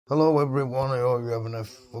Hello everyone, I hope you're having a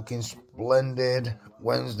fucking splendid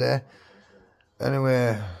Wednesday.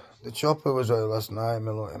 Anyway, the chopper was out last night in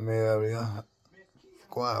my area.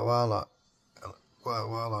 Quite a while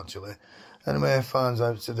actually. Anyway, finds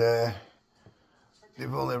out today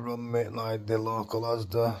they've only run me like the local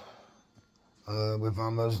asda with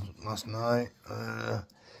hammers last night. I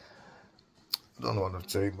don't know what they've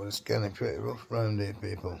taken, but it's getting pretty rough around here,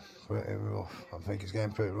 people. Pretty rough. I think it's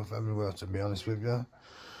getting pretty rough everywhere, to be honest with you.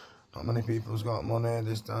 Not many people's got money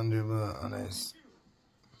this time, and it's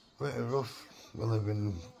pretty rough. We're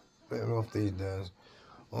living pretty rough these days.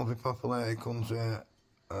 Overpopulated country,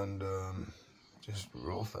 and just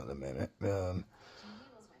rough at the minute.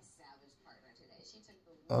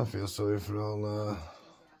 I feel sorry for all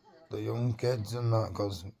the young kids and that,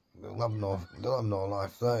 because they'll have no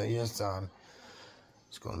life. 30 years time,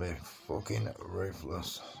 it's going to be fucking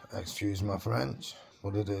ruthless. Excuse my French,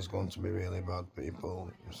 but it is going to be really bad, people.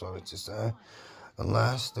 I'm sorry to say.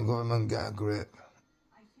 Unless the government get a grip,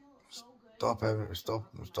 stop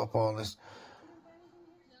all these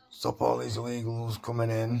illegals coming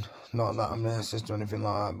in. Not that I'm racist or anything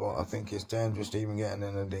like that, but I think it's dangerous even getting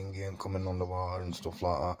in a dinghy and coming on the water and stuff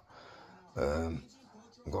like that.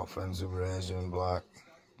 I've got friends who are Asian, black,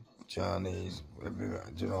 Chinese, everywhere,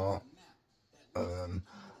 do you know.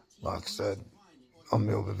 Like I said, on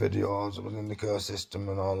my other videos, I was in the care system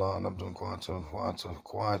and all that, and I've done quite a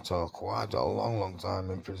long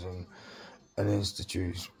time in prison and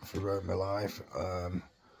institutes throughout my life,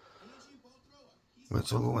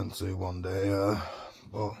 which I'll go into one day,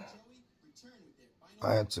 but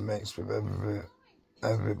I had to mix with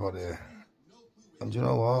everybody, and you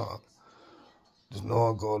know what, there's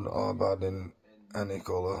no good or bad in any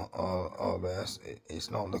colour or race. It's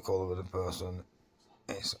not the colour of the person,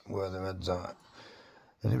 it's where their head's at.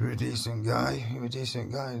 And if you're a decent guy,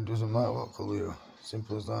 it doesn't matter what colour you're.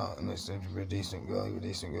 Simple as that. And if you're a decent girl, you're a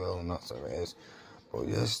decent girl, and that's how it is. But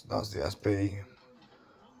yes, that's the SP.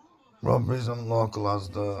 Robberies on local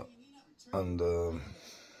asda, and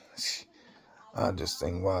I just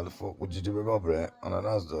think, why the fuck would you do a robbery on an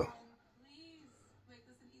asda?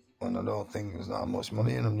 When I don't think there's that much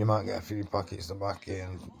money in them. You might get a few packets of tobacco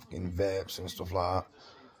and fucking vapes and stuff like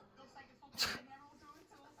that.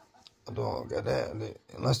 I don't get it.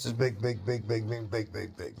 Unless there's big money.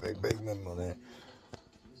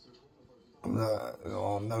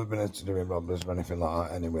 I've never been able to do robberies or anything like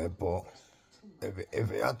that anyway, but if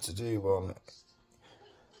it had to do one,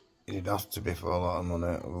 it'd have to be for a lot of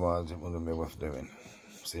money, otherwise it wouldn't be worth doing.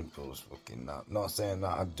 Simple as fucking that. Not saying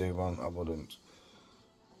that I'd do one, I wouldn't.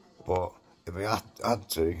 But if I had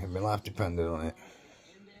to, if my life depended on it,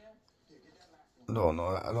 I don't know,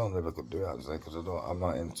 I don't know if I could do it actually, because I'm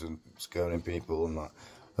not into scaring people and that.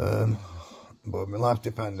 But my life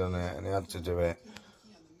depended on it and I had to do it.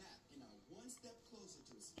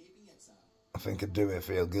 I think I'd do it,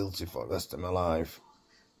 feel guilty for the rest of my life,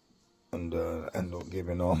 and end up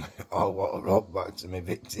giving all what I robbed back to my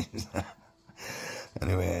victims.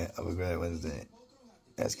 Anyway, have a great Wednesday.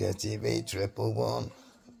 SKTV 111.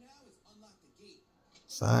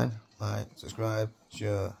 Sign, like, subscribe,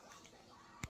 share.